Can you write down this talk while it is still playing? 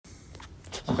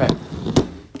Okay.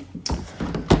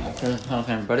 Hello,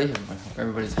 everybody. Hope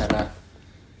everybody's had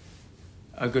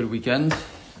a good weekend.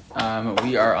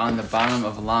 We are on the bottom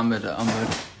of Lamed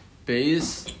Amud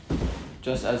Beis,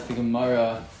 just as the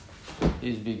Gemara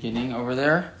is beginning over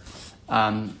there.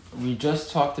 We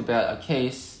just talked about a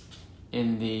case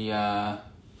in the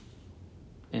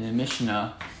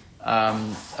Mishnah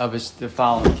of the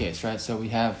following case, right? So we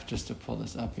have, just to pull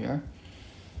this up here.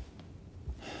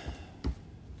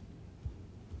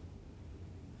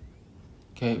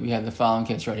 Okay, we had the following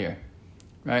case right here,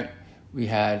 right? We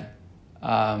had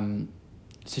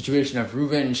situation of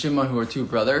Reuven and Shimon, who are two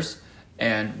brothers,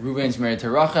 and Reuven's married to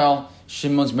Rachel,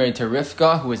 Shimon's married to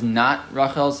Rivka, who is not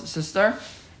Rachel's sister,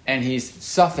 and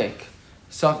he's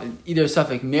either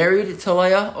Suffolk married to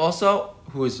Leah also,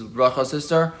 who is Rachel's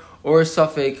sister, or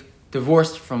Suffolk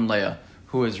divorced from Leah,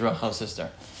 who is Rachel's sister.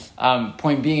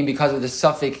 Point being, because of the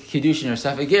Suffolk Kiddushin or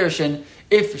Suffolk Gerushin,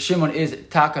 if Shimon is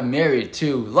Taka married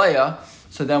to Leah,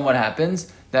 so then what happens?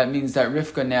 That means that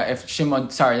Rivka now,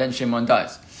 then Shimon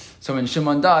dies. So when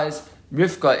Shimon dies,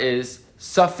 Rivka is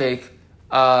Suffolk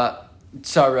Tsaros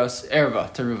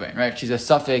Erva to Reuven, right? She's a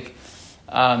Suffolk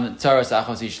Tsaros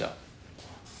Achos Isha.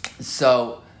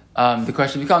 So the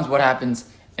question becomes, what happens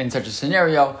in such a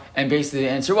scenario? And basically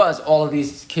the answer was, all of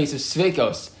these cases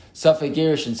Sveikos, Suffolk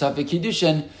Gerushin, Suffolk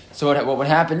Kiddushin. So what would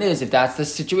happen is, if that's the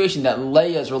situation, that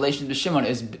Leah's relation to Shimon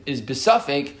is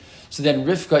besuffolk, so then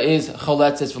Rivka is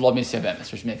choletzes v'lo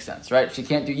Yevamos, which makes sense, right? She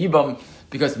can't do yibum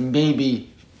because maybe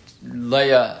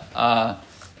Leah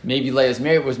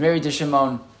was married to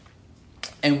Shimon,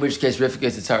 in which case Rivka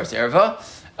is a tzaras erva,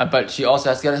 but she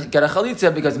also has to get a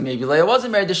chalitza because maybe Leah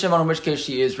wasn't married to Shimon, in which case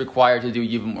she is required to do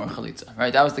yibum or chalitza,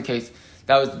 right? That was the case.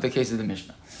 That was the case of the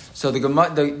Mishnah. So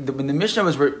when the Mishnah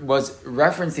was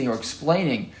referencing or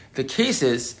explaining the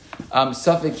cases,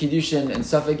 Suffolk Kiddushin and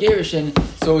Suffolk Gerushin,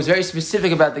 so it was very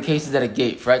specific about the cases that it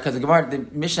gave, right? Because the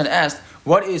Mishnah asked,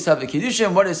 what is Suffolk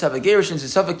Kiddushin, what is Suffolk Gerushin? So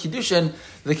Suffolk Kiddushin,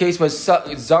 the case was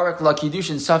Zarek la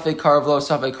Kiddushin, Suffolk Karav lo,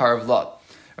 Suffolk Karav lo,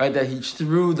 right? That he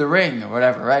threw the ring or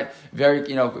whatever, right?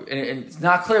 Very, and it's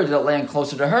not clear, did it land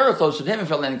closer to her or closer to him?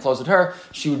 If it landed closer to her,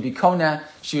 she would be Kona,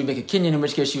 she would make a kinyan, in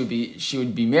which case she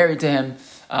would be married to him.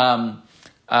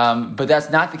 But that's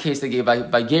not the case they gave by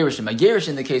Gerushin. By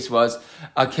Gerushin, the case was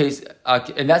a case,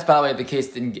 and that's, by the way, the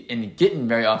case in Gittin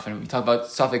very often. We talk about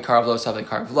Suffolk Karav lo, Suffolk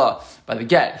Karav lo. By the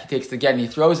get, he takes the get and he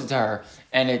throws it to her,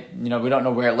 and we don't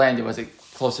know where it landed. Was it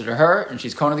closer to her, and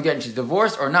she's Kona the get, and she's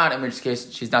divorced, or not? In which case,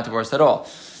 she's not divorced at all.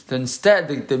 So instead,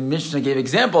 the Mishnah gave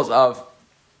examples of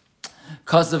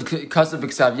Kasav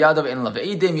b'ksav yadav ein lav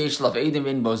eidim, yesh lav eidim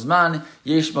ein bozman,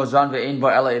 yesh bozman ve'ein bo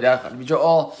ela edechad. Which are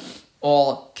all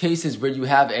cases where you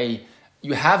have a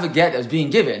get that's being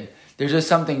given. There's just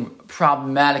something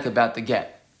problematic about the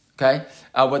get. Okay,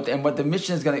 what the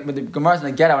Mishnah is going to, the Gemara is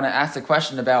going to get. I want to ask the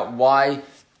question about why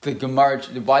the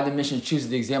Mishnah chooses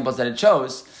the examples that it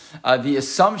chose. The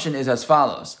assumption is as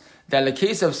follows: that in the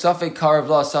case of Suffolk Karav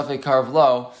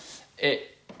lo,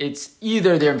 it's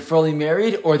either they're fully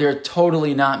married or they're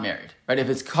totally not married. Right? If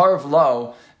it's Karav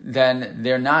lo, then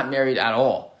they're not married at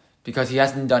all, because he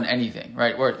hasn't done anything,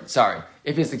 right?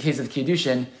 If it's the case of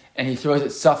Kiddushin and he throws it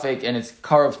Suffolk and it's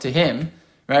Karav to him,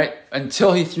 right?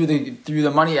 Until he threw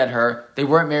the money at her, they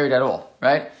weren't married at all,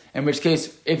 right? In which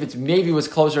case, if it maybe was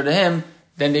closer to him,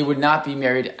 then they would not be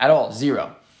married at all,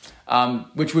 zero.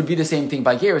 Which would be the same thing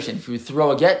by Gerushin. If you throw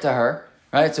a get to her,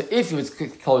 right? So if it's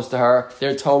close to her,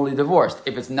 they're totally divorced.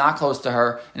 If it's not close to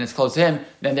her and it's close to him,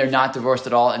 then they're not divorced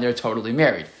at all and they're totally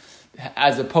married.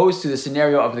 As opposed to the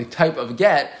scenario of the type of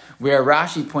get, where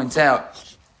Rashi points out,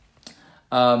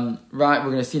 we're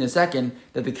going to see in a second,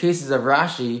 that the cases of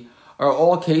Rashi are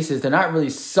all cases, they're not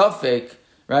really Suffolk,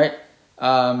 right,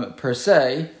 per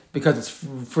se, because it's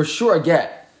for sure a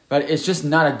get, but it's just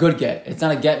not a good get. It's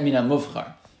not a get mina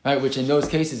mufchar, right, which in those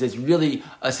cases is really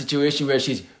a situation where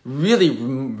she's really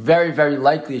very, very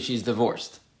likely she's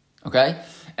divorced, okay?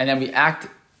 And then we act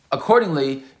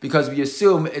accordingly because we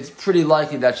assume it's pretty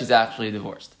likely that she's actually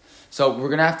divorced. So we're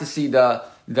going to have to see so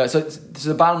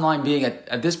the bottom line being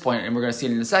at this point, and we're going to see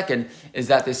it in a second, is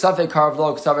that the Suffolk Karav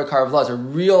lo is a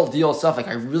real deal Suffolk.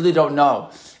 I really don't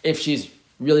know if she's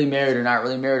really married or not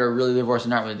really married, or really divorced or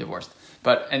not really divorced.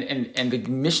 But and the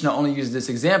Mishnah only uses this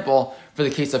example for the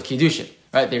case of Kiddushin,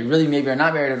 right? They really maybe are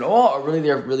not married at all, or really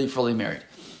they're really fully married.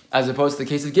 As opposed to the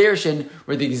case of Gerushin,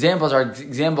 where the examples are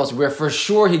examples where for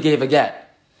sure he gave a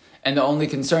get. And the only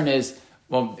concern is,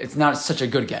 well, it's not such a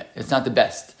good get. It's not the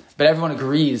best. But everyone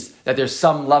agrees that there's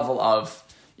some level of,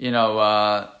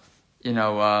 of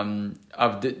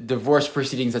divorce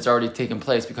proceedings that's already taken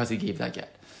place because he gave that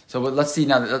get. So let's see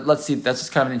now. That's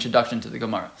just kind of an introduction to the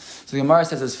Gemara. So the Gemara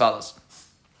says as follows: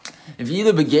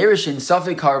 V'ilu begerishin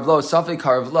safek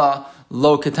karav la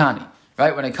lo katani.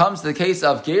 Right? When it comes to the case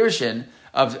of gerushin,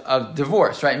 of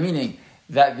divorce, right? Meaning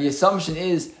that the assumption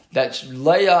is that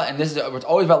Leah, and this is it's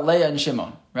always about Leah and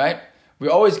Shimon, right?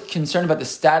 We're always concerned about the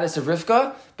status of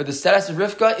Rivka, but the status of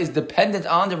Rivka is dependent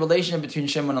on the relationship between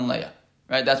Shimon and Leah,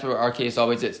 right? That's what our case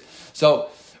always is. So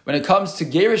when it comes to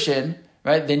gerushin,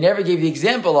 right, they never gave the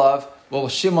example of, well,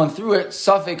 Shimon threw it,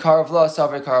 safek karav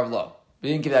lo. They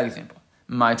didn't give that example.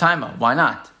 My timer, why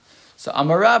not? So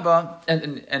Amarabba,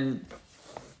 and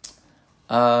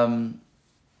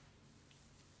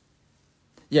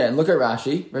look at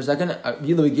Rashi for a second.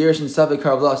 Yilu gerushin safek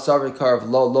karav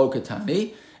lo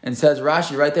katani, and says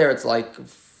Rashi right there. It's like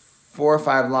 4 or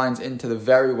 5 lines into the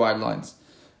very wide lines.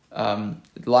 The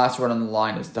last word on the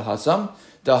line is dahasam.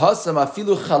 Dahasam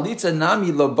afilu chalitza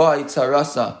nami lo ba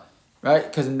itzarasa. Right?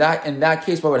 Because in that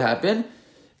case, what would happen?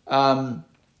 Right?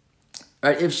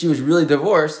 If she was really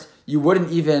divorced, you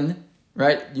wouldn't even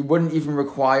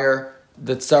require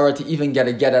the tzara to even get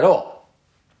a get at all.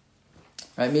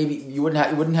 Right? Maybe you wouldn't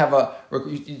have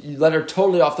you let her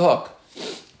totally off the hook.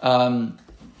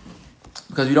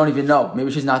 Because we don't even know. Maybe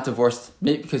she's not divorced.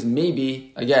 Because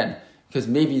maybe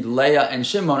Leah and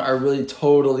Shimon are really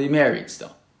totally married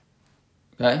still.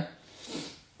 Okay?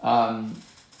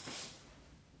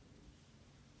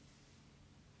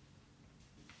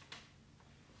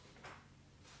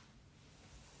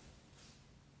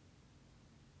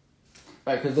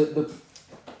 Right, because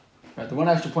the one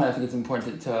extra point I think it's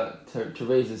important to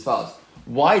raise is as follows.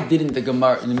 Why didn't the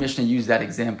Gemara in the Mishnah use that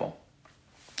example?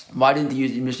 Why didn't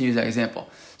the Mishnah use that example?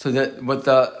 So what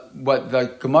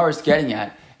the Gemara is getting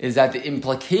at is that the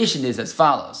implication is as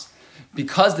follows.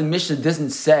 Because the Mishnah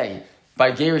doesn't say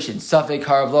by gerushin, safek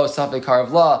karav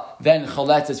lo, then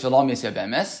choletzes v'lo misya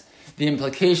bemes, the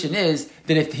implication is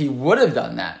that if he would have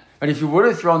done that, right, if he would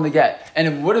have thrown the get, and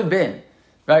it would have been,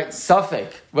 right,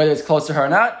 safek, whether it's close to her or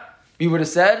not, we would have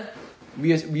said,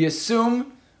 we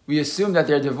assume that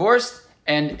they're divorced,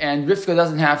 and Rivka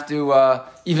doesn't have to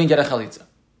even get a chalitza.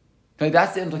 Okay,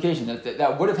 that's the implication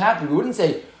that would have happened. We wouldn't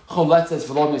say choletzes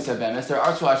v'lo misya bemes. Their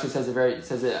article actually says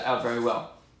it out very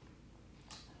well.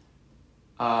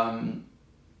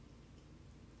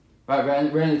 Right,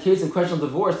 where in the case of questionable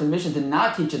divorce, the Mishnah did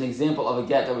not teach an example of a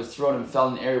get that was thrown and fell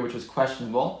in an area which was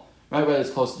questionable, right, whether it's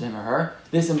close to him or her.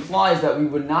 This implies that we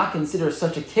would not consider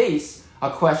such a case a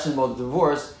questionable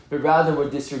divorce, but rather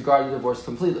would disregard the divorce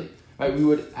completely. Right, we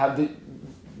would have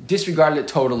disregarded it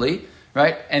totally,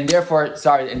 right, and therefore,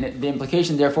 and the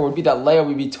implication therefore would be that Leah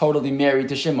would be totally married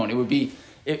to Shimon. It would be,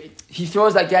 he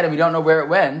throws that get and we don't know where it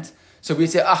went, so we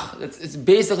say, it's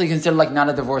basically considered like not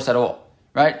a divorce at all,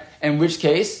 right? In which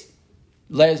case,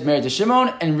 Leah is married to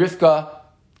Shimon, and Rivka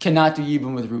cannot do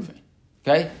Yibum with Reuven.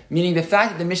 Okay? Meaning the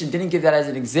fact that the Mishnah didn't give that as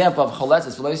an example of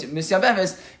choletzes misya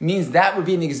bemes means that would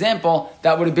be an example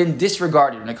that would have been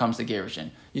disregarded when it comes to gerushin.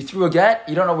 You threw a get,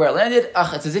 you don't know where it landed,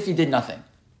 it's as if you did nothing.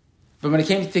 But when it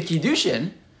came to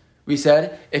kiddushin, we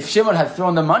said, if Shimon had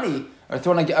thrown the money, or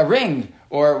thrown a ring,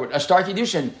 or a star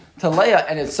kiddushin to Leah,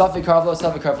 and it's safek karav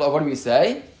lo, what do we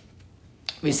say?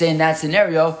 We say in that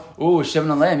scenario,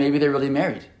 Shimon and Leah, maybe they're really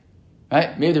married.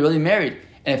 Right? Maybe they're really married.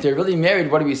 And if they're really married,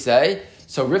 what do we say?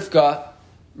 So Rivka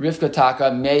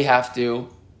Taka may have to,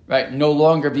 right, no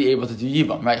longer be able to do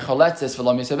Yibam, right? Choletzes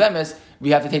v'lo misya bemes,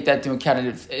 we have to take that into account and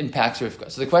it impacts Rivka.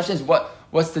 So the question is,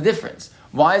 what's the difference?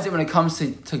 Why is it when it comes to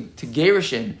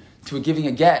gerushin, to giving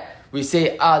a get, we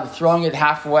say, throwing it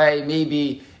halfway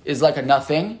maybe is like a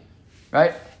nothing,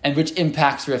 right? And which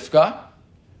impacts Rivka.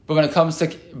 But when it comes to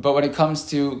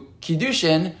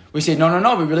kiddushin, we say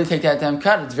no. We really take that into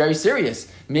account. It's very serious.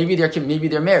 Maybe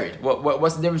they're married.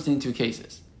 What's the difference between the two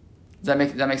cases? Does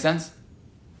that make sense?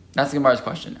 That's the Gemara's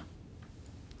question now.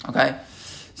 Okay,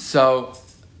 so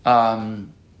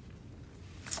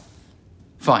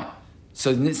fine.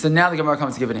 So now the Gemara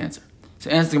comes to give an answer. So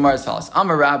answer the Gemara as follows: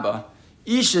 Amar Rabba,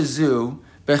 Isha zu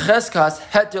becheskas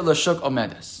heter l'shuk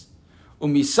omedes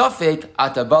umisafek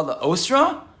atabala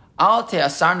osra. Al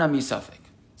te'asarna misafek.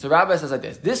 So Rabbi says like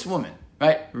this: this woman,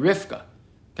 right, Rivka,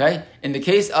 okay, in the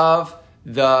case of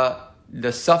the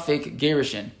safek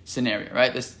gerushin scenario,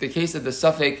 right, the case of the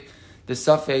safek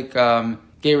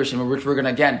gerushin, which we're going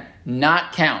to again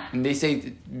not count, and they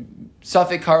say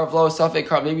safek karav lo, safek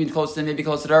karav, maybe close to him, maybe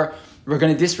close to her, we're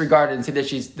going to disregard it and say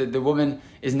that the woman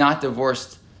is not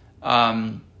divorced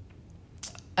at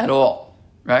all,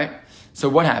 right? So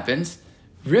what happens?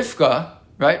 Rivka,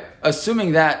 right,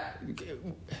 assuming that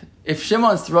if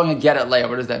Shimon is throwing a get at Leah,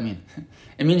 what does that mean?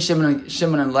 It means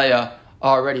Shimon and Leah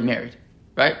are already married,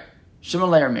 right? Shimon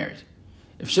and Leah are married.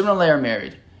 If Shimon and Leah are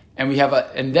married,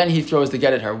 and then he throws the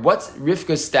get at her, what's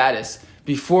Rivka's status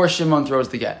before Shimon throws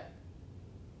the get.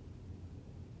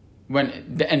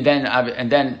 And then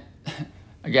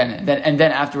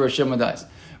afterwards Shimon dies.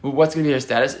 Well, what's going to be her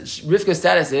status? Rivka's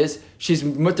status is she's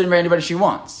mutter to marry anybody she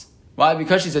wants. Why?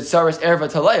 Because she's a tsaras erva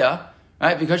taleya,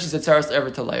 right? Because she's a tsaras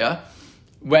erva taleya.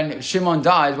 When Shimon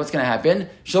dies, what's going to happen?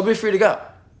 She'll be free to go,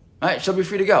 right? She'll be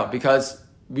free to go because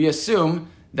we assume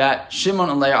that Shimon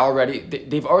and Leah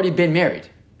they've already been married.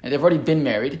 And they've already been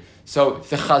married. So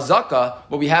the chazaka,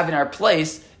 what we have in our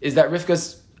place, is that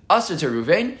Rivka's usher to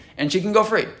Ruvain, and she can go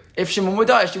free. If Shimon would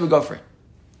die, she would go free.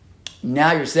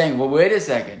 Now you're saying, well, wait a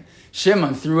second.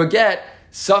 Shimon threw a get,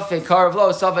 safek karav lo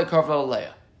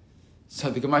Leah. So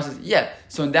the Gemara says, yeah.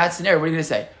 So in that scenario, what are you going to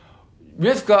say?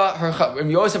 Rivka, and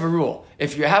we always have a rule.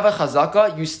 If you have a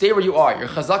chazaka, you stay where you are. Your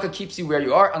chazaka keeps you where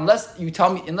you are, unless you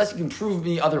can prove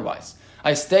me otherwise.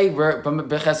 I stay where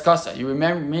becheskasa. You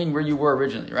remain where you were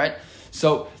originally, right?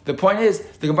 So the point is,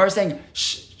 the Gemara is saying,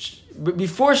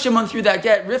 before Shimon threw that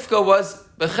get, Rivka was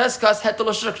becheskas hetel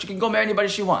l'shuk. She can go marry anybody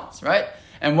she wants, right?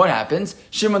 And what happens?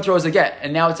 Shimon throws a get,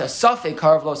 and now it's a safek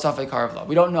karav lo.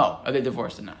 We don't know are they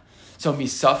divorced or not. So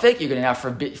misafek, you're going to now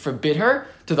forbid her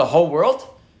to the whole world,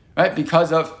 right?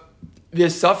 Because of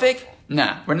this safek.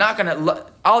 Nah, we're not going to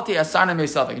alti asana me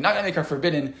safek. You're not going to make her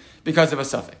forbidden because of a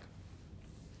safek.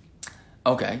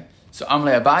 Okay, so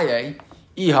Amle Abaye,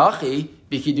 Ihachi,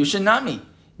 Bikidushin Nami.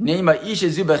 Nema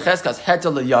Isha Zuba Cheskas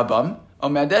Hetel Yabam,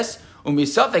 Omedes,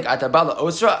 Umisafik Atabala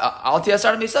Osra,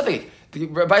 Altiasar Misafik. The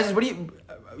Rabbi says, what do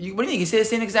you mean? You say the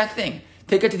same exact thing.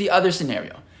 Take it to the other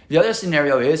scenario. The other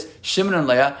scenario is Shimon and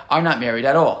Leah are not married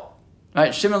at all.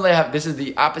 Right? Shimon and Leah, this is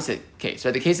the opposite case.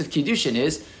 Right? The case of Kiddushin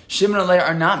is Shimon and Leah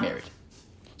are not married.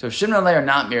 So if Shimon and Leah are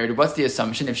not married, what's the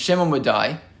assumption? If Shimon would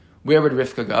die, where would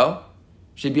Rivka go?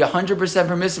 She'd be 100%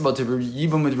 permissible to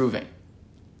Yibum with Ruvain.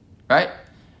 Right?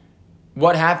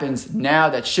 What happens now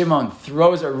that Shimon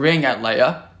throws a ring at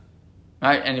Leah,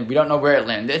 right? And we don't know where it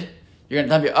landed. You're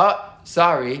going to tell me,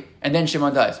 sorry, and then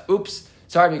Shimon dies. Oops,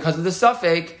 sorry, because of the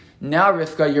suffix, now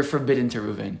Rivka, you're forbidden to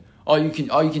Ruvain. All you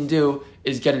can do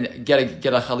is get a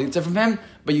chalitza from him,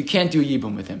 but you can't do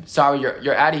Yibum with him. Sorry,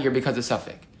 you're out of here because of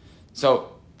suffix.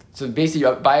 So basically,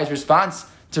 Abaye's response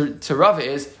to Rava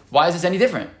is, why is this any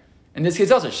different? In this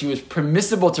case also, she was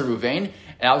permissible to Ruvain,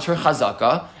 and that was her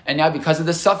chazaka, and now because of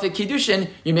the suffix kiddushin,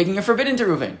 you're making her forbidden to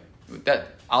Ruvain.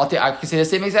 I can say the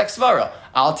same exact svara.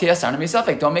 Al tiasanami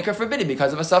suffix. Don't make her forbidden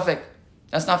because of a suffix.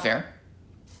 That's not fair.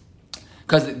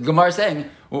 Because the Gemara is saying,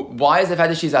 why is the fact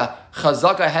that she's a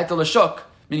chazaka hetel l'shuk,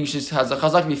 meaning she has a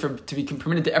chazaka to be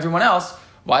permitted to everyone else,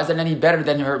 why is that any better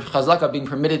than her chazaka being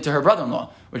permitted to her brother-in-law,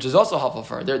 which is also helpful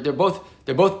for her? They're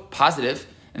both positive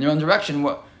in their own direction.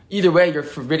 Either way, you're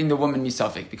forbidding the woman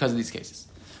misafik because of these cases.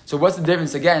 So what's the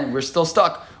difference? Again, we're still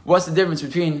stuck. What's the difference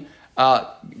between the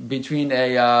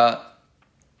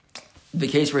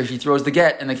case where he throws the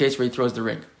get and the case where he throws the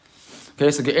ring?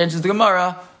 Okay, so the answer is the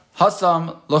Gemara,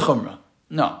 Hasam l'chumra.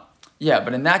 No. Yeah,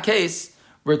 but in that case,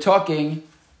 we're talking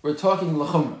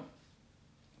l'chumra.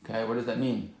 Okay, what does that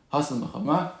mean? Hasam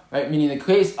l'chumra, right? Meaning in the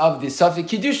case of the Safik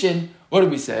Kiddushin, what are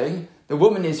we saying? The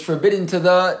woman is forbidden to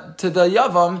the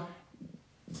Yavam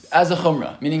as a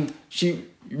chumrah, meaning she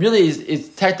really is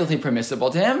technically permissible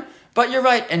to him, but you're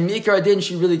right, and Mikar Adin,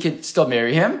 she really could still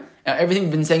marry him. Now, everything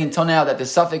we've been saying until now, that the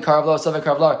Safek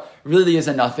Karavla really is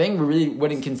a nothing, we really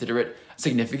wouldn't consider it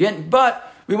significant, but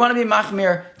we want to be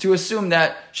machmir to assume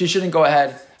that she shouldn't go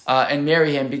ahead and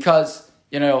marry him because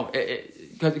we're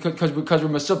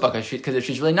masupah, because if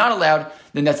she's really not allowed,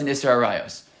 then that's an Isra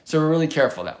Arayos. So we're really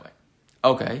careful that way.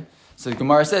 Okay, so the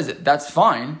Gemara says that's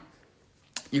fine.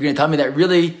 You're going to tell me that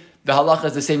really the halacha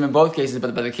is the same in both cases,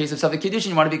 but by the case of Safek Kiddushin,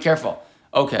 you want to be careful.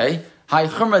 Okay. Hi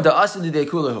chumrah da asid de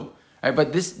kulahu. Right,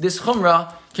 but this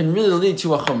chumrah can really lead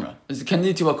to a chumrah. It can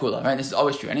lead to a kula. Right, this is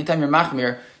always true. Anytime you're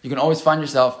machmir, you can always find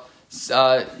yourself,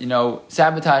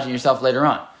 sabotaging yourself later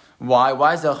on. Why?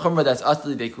 Why is the chumrah that's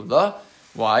asid de kula?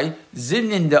 Why?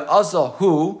 Zimnin da asal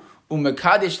hu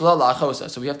umekadish la lachosa.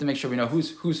 So we have to make sure we know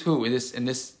who's who in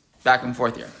this back and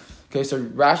forth here. Okay, so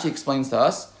Rashi explains to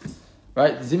us.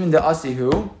 Right, Zimin de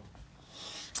Asihu.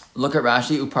 Look at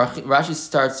Rashi. Rashi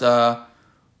starts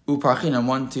Uparchina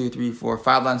 1, 2, 3, 4,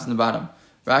 5 lines in the bottom.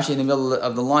 Rashi in the middle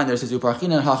of the line there says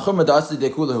Uparchina hachumra da Asi de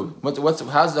kulahu.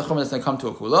 How's the chumra that's going to come to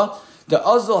a kula? The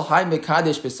Azal Hai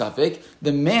Mekadesh Besafik.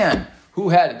 The man who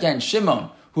had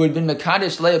Shimon, who had been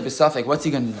Mekadesh Leah Besafik. What's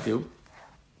he going to do?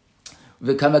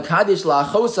 V'kamekadesh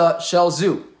la'achosa shel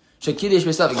zu shekidesh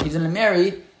Besafik. He's going to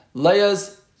marry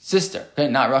Leah's sister. Okay,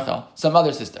 not Rachel, some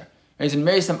other sister. He's going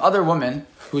to marry some other woman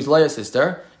who's Leah's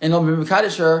sister, and he'll be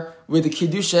Mekadesh her with the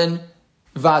Kiddushin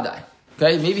Vadai.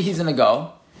 Okay, maybe he's going to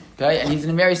go, okay, and he's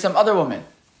going to marry some other woman,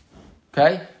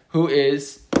 okay, who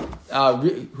he's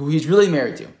really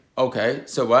married to. Okay,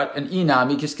 so what? And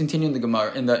inami, just continuing the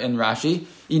Gemara in Rashi,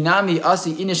 inami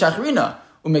asi inishachrina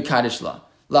umekadishla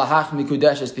lahach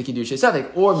mikudeshes bikidushe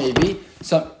safek. Or maybe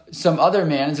some other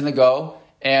man is going to go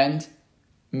and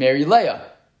marry Leah,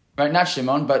 right? Not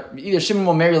Shimon, but either Shimon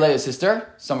will marry Leah's sister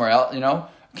somewhere else,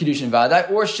 kiddushin vadai,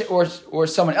 or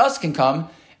someone else can come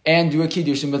and do a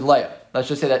kiddushin with Leah. Let's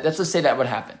just say that would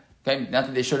happen. Okay, not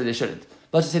that they should or they shouldn't.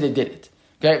 Let's just say they did it.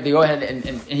 Okay, they go ahead and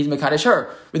he's mekadesh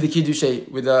her with the kiddushin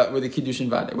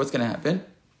vadai. What's going to happen?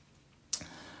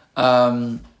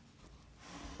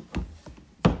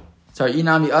 Sorry,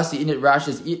 inami asi init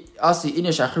rashes asi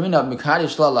inish achrina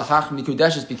mekadesh la lahach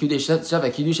mikudeshes bikudesh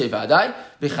sheva kiddushay vadai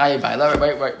b'chaye baila.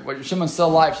 Right. When Shimon's still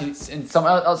alive, and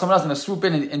someone else is going to swoop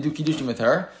in and do kiddushin with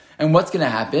her. And what's going to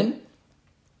happen?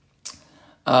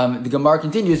 The Gemara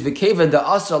continues, V'keva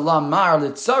da asra la mar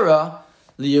litzara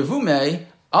liyavume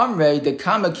amre de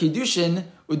kama kiddushin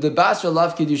udebasra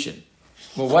lav kiddushin.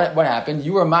 Well, what happened?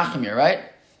 You were machmir, right?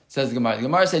 Says the Gemara. The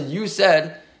Gemara said, you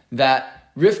said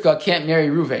that Rivka can't marry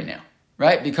Reuven now,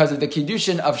 right? Because of the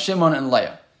kiddushin of Shimon and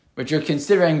Leah, which you're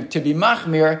considering to be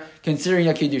machmir, considering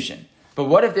a kiddushin. But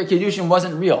what if their kiddushin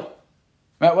wasn't real?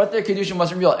 Right? What if their kiddushin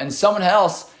wasn't real? And someone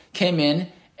else came in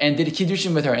and did a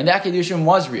kiddushin with her, and that kiddushin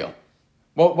was real.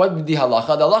 What would the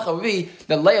halacha? The halacha would be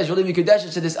that Leah is really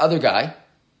mikudeshes to this other guy,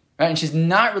 right? And she's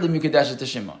not really mikudeshes to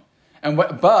Shimon.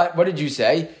 But what did you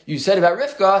say? You said about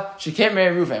Rivka, she can't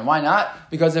marry Reuven. Why not?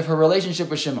 Because of her relationship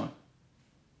with Shimon.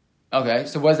 Okay,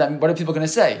 so what is that? What are people going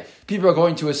to say? People are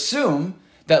going to assume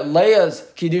that Leah's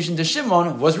kiddushin to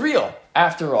Shimon was real.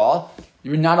 After all,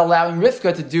 you're not allowing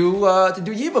Rivka to do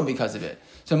Yibum because of it.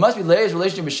 So it must be Leah's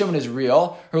relationship with Shimon is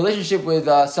real. Her relationship with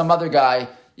some other guy,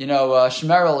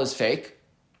 Shmerel, is fake.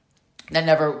 That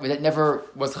never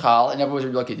was chal. It never was a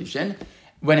real kiddushin.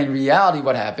 When in reality,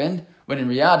 what happened? When in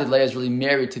reality, Leah is really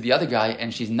married to the other guy,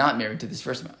 and she's not married to this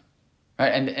first man, right?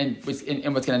 And what's going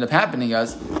to end up happening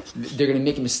is they're going to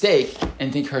make a mistake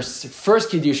and think her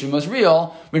first kiddushin was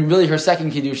real, when really her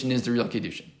second kiddushin is the real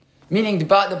kiddushin. Meaning, the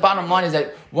bottom line is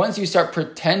that once you start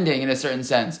pretending, in a certain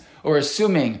sense, or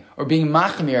assuming, or being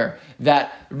machmir,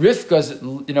 that all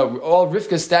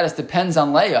Rivka's status depends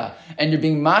on Leah, and you're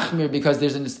being machmir because the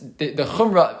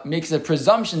chumrah makes a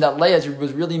presumption that Leah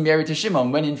was really married to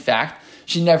Shimon, when in fact,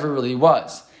 she never really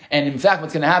was. And in fact,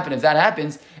 what's going to happen, if that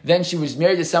happens, then she was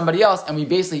married to somebody else, and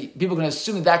people are going to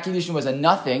assume that kiddushin was a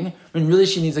nothing, when really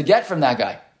she needs a get from that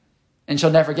guy. And she'll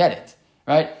never get it,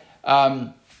 right?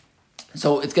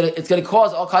 So it's gonna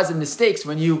cause all kinds of mistakes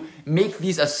when you make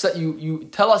these. You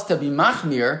tell us to be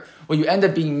machmir, well, you end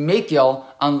up being mekil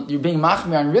on. You're being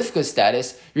machmir on Rivka's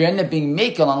status. You end up being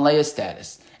mekil on Leah's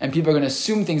status, and people are going to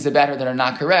assume things about her that are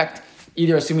not correct.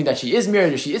 Either assuming that she is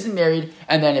married or she isn't married,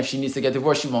 and then if she needs to get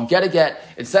divorced, she won't get a get,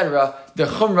 etc. The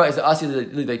chumrah is asi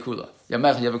lidei kula. Yeah,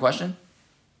 Michael, you have a question?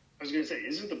 I was going to say,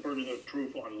 isn't the burden of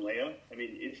proof on Leah? I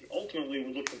mean, if ultimately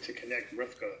we're looking to connect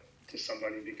Rivka to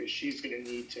somebody because she's going to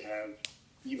need to have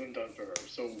even done for her.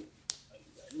 So,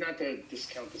 not to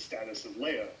discount the status of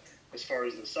Leah as far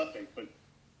as the suffix, but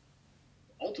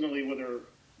ultimately whether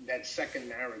that second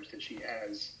marriage that she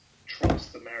has trumps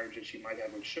the marriage that she might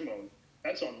have with Shimon,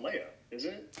 that's on Leah,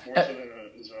 isn't it? More so than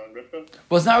is it on Rivka?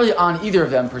 Well, it's not really on either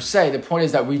of them per se. The point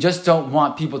is that we just don't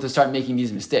want people to start making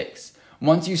these mistakes.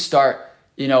 Once you start,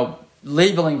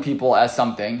 labeling people as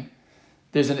something,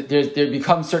 there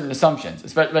become certain assumptions.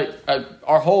 Especially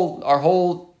our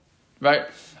whole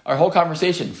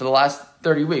conversation for the last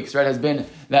 30 weeks, right, has been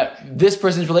that this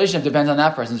person's relationship depends on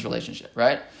that person's relationship,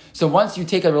 right? So once you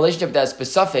take a relationship that's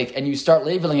specific and you start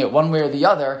labeling it one way or the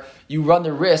other, you run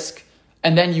the risk,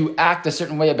 and then you act a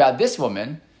certain way about this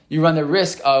woman, you run the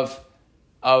risk of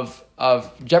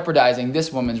jeopardizing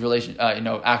this woman's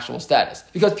actual status.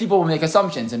 Because people will make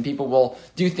assumptions and people will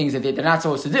do things that they're not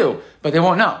supposed to do, but they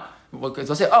won't know. Because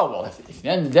they'll say, if at the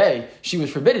end of the day she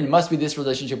was forbidden, it must be this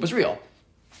relationship was real.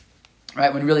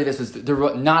 Right? When really this was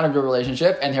not a real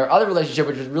relationship, and her other relationship,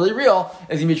 which was really real,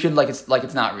 is going to be treated like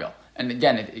it's not real. And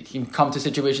again, it can come to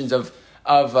situations of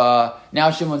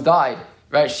now Shimon's died,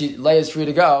 right? Leah's free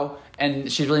to go,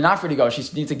 and she's really not free to go. She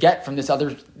needs to get from this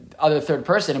other third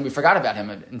person, and we forgot about him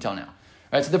until now.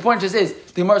 Right? So the point just is,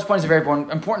 the Gemara's point is a very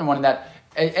important one, in that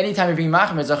anytime you're being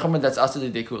machmir, it's a chumrah that's asli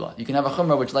dekula. You can have a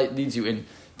chumrah which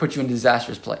puts you in a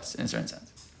disastrous place, in a certain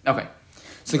sense. Okay.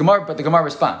 So the Gemara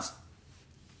responds.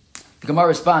 The Gemara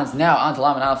responds now on to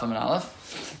Lam and Aleph and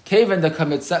Aleph. Kaven the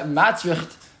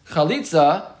matzricht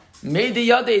chalitza made the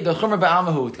yade the chumrah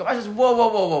ba'amahu. The Gemara says,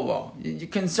 whoa. Your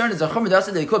concern is a chumrah that's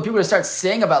really cool. People will start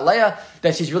saying about Leah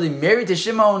that she's really married to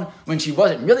Shimon when she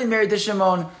wasn't really married to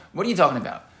Shimon. What are you talking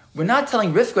about? We're not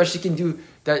telling Rivka she can do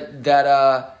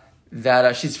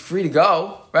that she's free to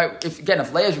go, right?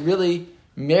 If Leah is really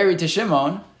married to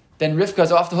Shimon, then Rivka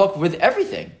is off the hook with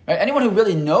everything, right? Anyone who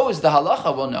really knows the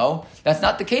halacha will know that's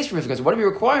not the case for Rivka. So what are we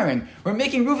requiring? We're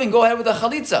making Reuven go ahead with a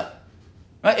chalitza,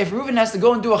 right? If Reuven has to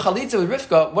go and do a chalitza with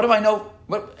Rivka, what do I know?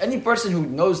 Any person who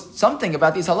knows something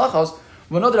about these halachos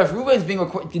will know that if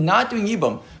Reuven is not doing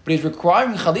yibum, but he's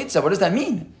requiring chalitza, what does that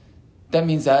mean? That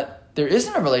means that there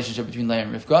isn't a relationship between Leah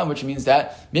and Rivka, which means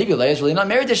that maybe Leah is really not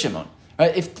married to Shimon.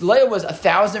 Right? If Leah was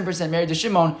 1,000% married to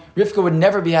Shimon, Rivka would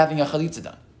never be having a chalitza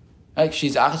done. Right?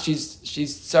 She's Saras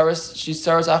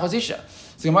Achazisha.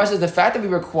 So Gemara says the fact that we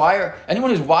require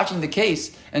anyone who's watching the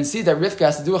case and sees that Rivka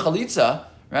has to do a chalitza,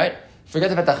 right? Forget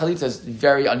the fact that chalitza is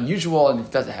very unusual and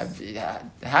it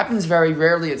happens very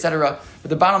rarely, etc. But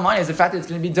the bottom line is the fact that it's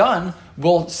going to be done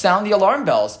will sound the alarm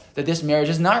bells that this marriage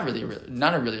is not really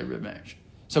a real marriage.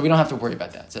 So we don't have to worry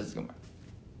about that, says Gemara.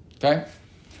 Okay?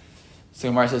 So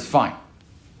Gemara says, fine.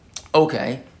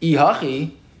 Okay.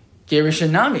 Ihachi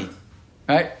gerishanami.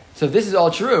 Right? So if this is all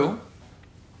true,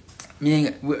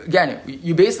 meaning, again,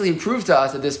 you basically proved to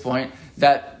us at this point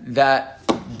that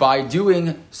by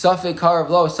doing Safek Karav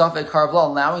Lo,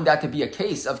 allowing that to be a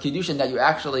case of Kiddushin that you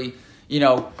actually,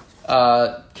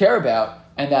 care about,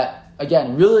 and that,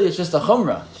 again, really it's just a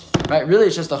chumrah, right? Really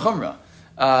it's just a chumrah.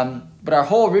 But our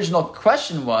whole original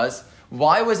question was,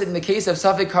 why was it in the case of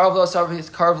Safek Karav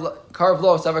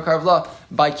Lo,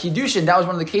 by Kiddushin, that was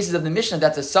one of the cases of the Mishnah,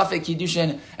 that's a Safek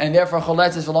Kiddushin, and therefore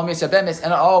Choletz is V'lo Meis Yabemis,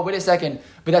 and wait a second,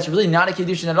 but that's really not a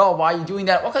Kiddushin at all, why are you doing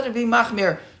that? Because you're being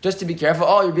Machmir, just to be careful,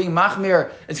 you're being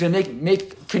Machmir, it's going to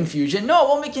make confusion. No, it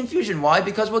won't make confusion. Why?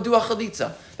 Because we'll do a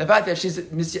Chalitza. The fact that she's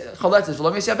Choletz is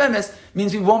V'lo Meis Yabemis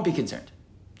means we won't be concerned.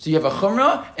 So you have a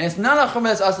Chumrah, and it's not a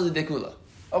Chumrah that's Asli Dekula.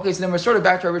 Okay, so then we're sort of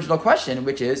back to our original question,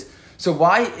 which is, so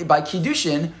why, by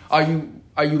Kiddushin, are you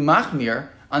Machmir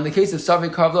on the case of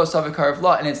Safek Karav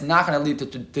Lo, and it's not going to lead to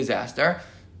disaster?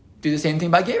 Do the same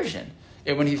thing by Gerushin.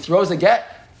 And when he throws a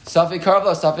get, Safek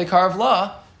Karav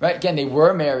Lo, right? Again, they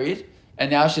were married,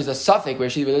 and now she's a Safek, whether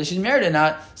she's married or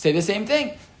not, say the same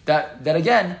thing. That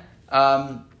again,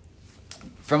 from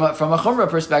a Chumrah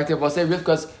perspective, we'll say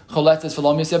Rivka's Choletz is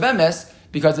V'lo Meis Yabemis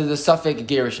because of the Safek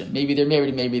Gerushin. Maybe they're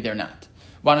married, maybe they're not.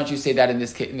 Why don't you say that in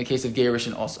the case of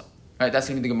Gerushin also? Right, that's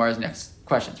going to be the Gemara's next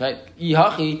questions, right?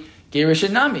 Ihachi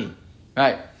Gerushin Nami,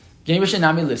 right? Gerushin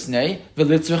Nami Lisnei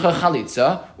v'litzrucha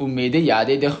chalitza u'mede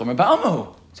yade dechumer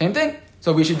ba'amahu. Same thing.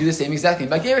 So we should do the same exact thing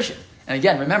by Gerushin. And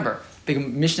again, remember, the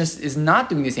Mishnah is not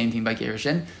doing the same thing by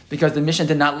Gerushin because the Mishnah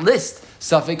did not list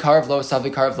Safek Karav Lo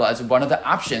as one of the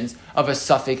options of a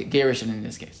Safek Gerushin in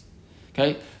this case.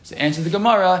 Okay, so answer the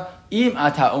Gemara: Im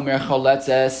ata omer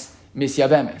choletzes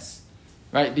misyabemes.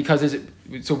 Right, because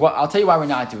I'll tell you why we're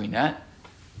not doing that.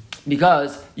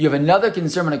 Because you have another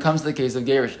concern when it comes to the case of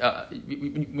Gerish,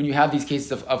 when you have these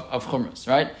cases of Chumras,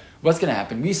 right? What's going to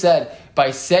happen? We said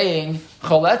by saying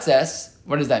Choletzes,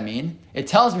 what does that mean? It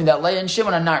tells me that Leah and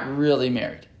Shimon are not really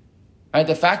married. Right?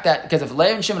 The fact that, because if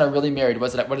Leah and Shimon are really married, what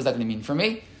is that going to mean for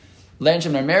me? Leah and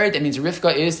Shimon are married, that means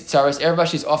Rivka is Tsaras Erva,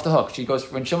 she's off the hook.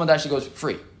 When Shimon dies, she goes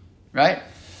free. Right?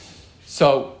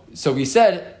 So we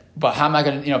said, but how am I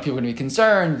going to, people are going to be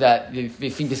concerned that they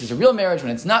think this is a real marriage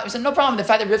when it's not. We said, no problem. The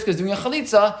fact that Rivka is doing a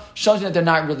chalitza shows me that they're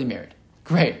not really married.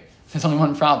 Great. There's only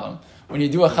one problem. When you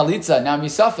do a chalitza, now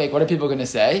misafek, what are people going to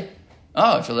say?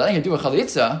 Oh, if you're letting her do a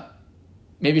chalitza,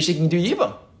 maybe she can do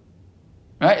yibum.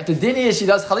 Right? If the din is she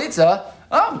does chalitza,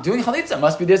 doing chalitza,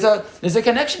 must be, there's a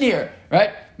connection here.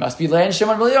 Right? Must be Leah and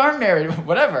Shimon really aren't married,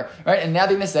 whatever. Right? And now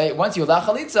they're going to say, once you allow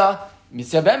chalitza,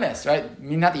 mitzvah bemes, right? I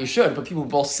mean, not that you should, but people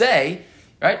both say,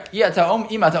 right? So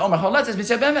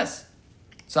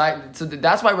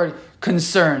that's why we're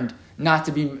concerned not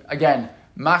to be, again,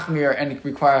 machmir and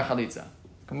require chalitza.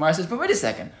 Gemara says, but wait a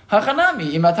second. But then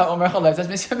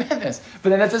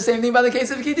that's the same thing by the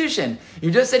case of Kiddushin. You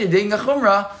just said you're doing a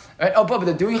chumrah, right? But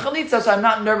they're doing chalitza, so I'm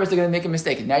not nervous they're going to make a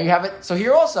mistake. Now you have it. So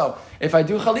here also, if I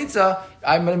do chalitza,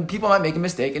 people might make a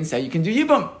mistake and say you can do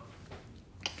yibum.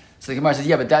 So the Gemara says,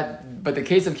 but the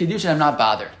case of Kiddushin, I'm not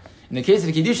bothered. In the case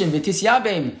of Kiddushin,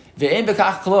 v'tisyabim ve'en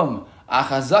bekach klum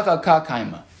achazaka ka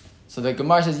kaima. So the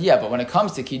Gemara says, but when it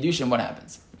comes to Kiddushin, what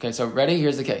happens? Okay, so ready?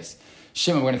 Here's the case.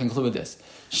 Shimon, we're going to conclude with this.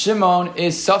 Shimon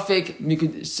is Safek,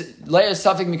 Leah is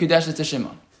Safek Mikudeshes to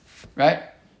Shimon. Right?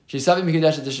 She's Safek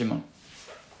Mikudeshes to Shimon.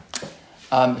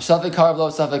 Safek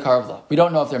Karav Lo. We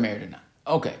don't know if they're married or not.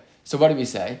 Okay, so what do we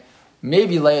say?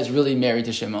 Maybe Leah is really married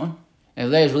to Shimon. And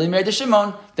if Leah is really married to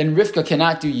Shimon, then Rivka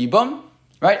cannot do Yibum.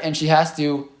 Right? And she has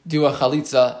to do a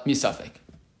chalitza misafek.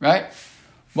 Right?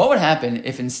 What would happen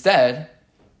if instead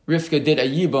Rivka did a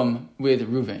yibum with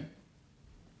Reuven?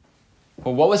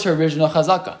 Well, what was her original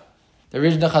chazaka? The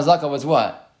original chazaka was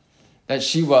what? That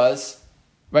she was,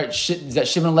 right, that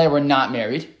Shimon and Leah were not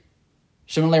married.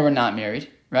 Shimon and Leah were not married,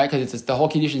 right? Because it's the whole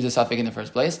Kiddushin is a suffix in the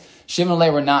first place. Shimon and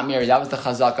Leah were not married. That was the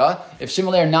chazaka. If Shimon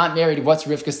and Leah are not married, what's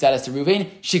Rivka's status to Ruvain?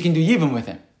 She can do yibum with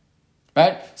him,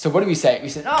 right? So what do we say? We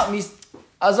said,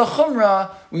 as a chumrah,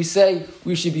 we say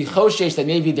we should be choshesh that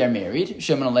maybe they're married,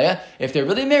 Shimon and Leah. If they're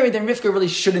really married, then Rivka really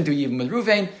shouldn't do yibum with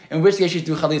Ruvain, in which case she should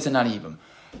do chalitza, not yibum.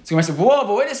 So I said, whoa,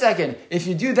 but wait a second. If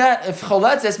you do that, if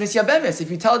cholatzes mis yabemis, if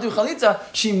you tell her to do chalitza,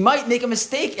 she might make a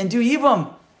mistake and do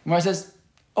yibum. Gemara says,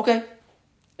 okay.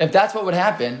 If that's what would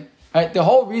happen, right? The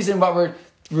whole reason why we're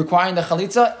requiring the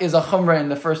chalitza is a chumrah in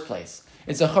the first place.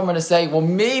 It's a chumrah to say, well,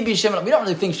 maybe Shimon, we don't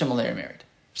really think Shimon and Leah are married.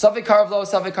 Safek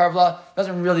karvla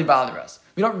doesn't really bother us.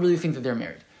 We don't really think that they're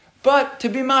married. But to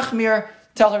be machmir,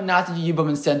 tell her not to do yibum,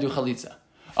 instead do chalitza.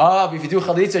 But if you do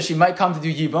chalitza, she might come to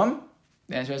do yibum.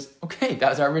 The answer is, okay, that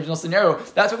was our original scenario.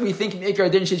 That's what we think Ikar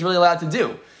Din she's really allowed to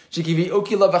do. She can be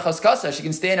ukila v'chaskasa, she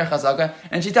can stay in her chazaka,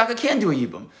 and Shitaka can do a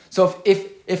yibum. So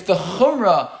if the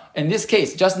chumrah, in this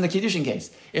case, just in the Kiddushin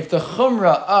case, if the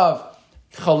chumrah of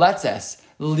choletzes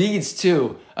leads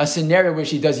to a scenario where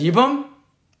she does yibum,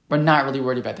 we're not really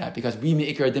worried about that, because we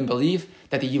Ikar Din believe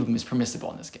that the yibum is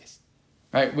permissible in this case.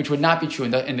 Right? Which would not be true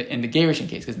in the Gerushin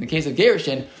case, because in the case of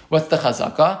Gerushin, what's the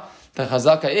chazaka? The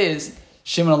chazaka is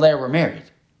Shimon and Leah were married.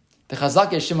 The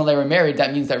chazaka is Shimon and Leah were married.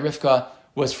 That means that Rivka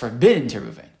was forbidden to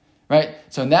Reuven, right?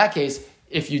 So in that case,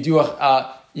 if you do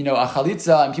a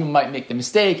chalitza and people might make the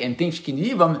mistake and think she can do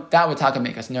yibum, that would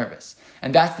make us nervous.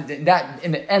 And that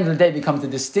in the end of the day becomes the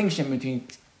distinction between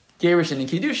Gerushin and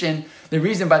Kiddushin. The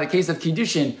reason by the case of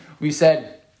Kiddushin we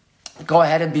said, go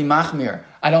ahead and be machmir.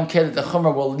 I don't care that the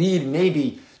chumrah will lead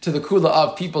maybe to the kula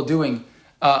of people doing.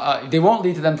 They won't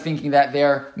lead to them thinking that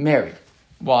they're married.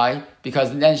 Why?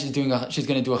 Because then she's going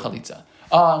to do a chalitza.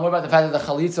 And what about the fact that the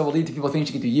chalitza will lead to people thinking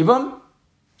she can do yibum?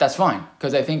 That's fine,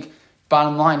 because I think,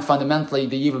 bottom line, fundamentally,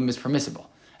 the yibum is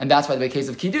permissible. And that's why in the case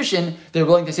of Kiddushin, they're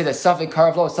willing to say that safek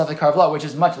karvlo, which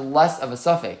is much less of a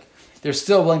safek. They're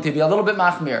still willing to be a little bit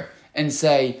machmir and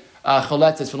say,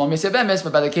 choletzes v'lo misebemis,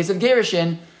 but by the case of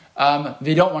Gerushin,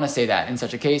 they don't want to say that in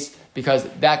such a case, because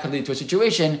that could lead to a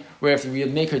situation where if we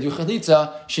make her do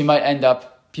chalitza,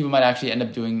 people might actually end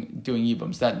up doing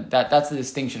yibums. That's the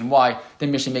distinction. Why the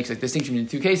Mishnah makes a distinction in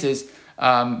two cases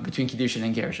between Kiddushin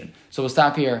and Gerushin. So we'll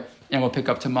stop here and we'll pick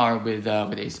up tomorrow with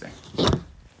Esvei.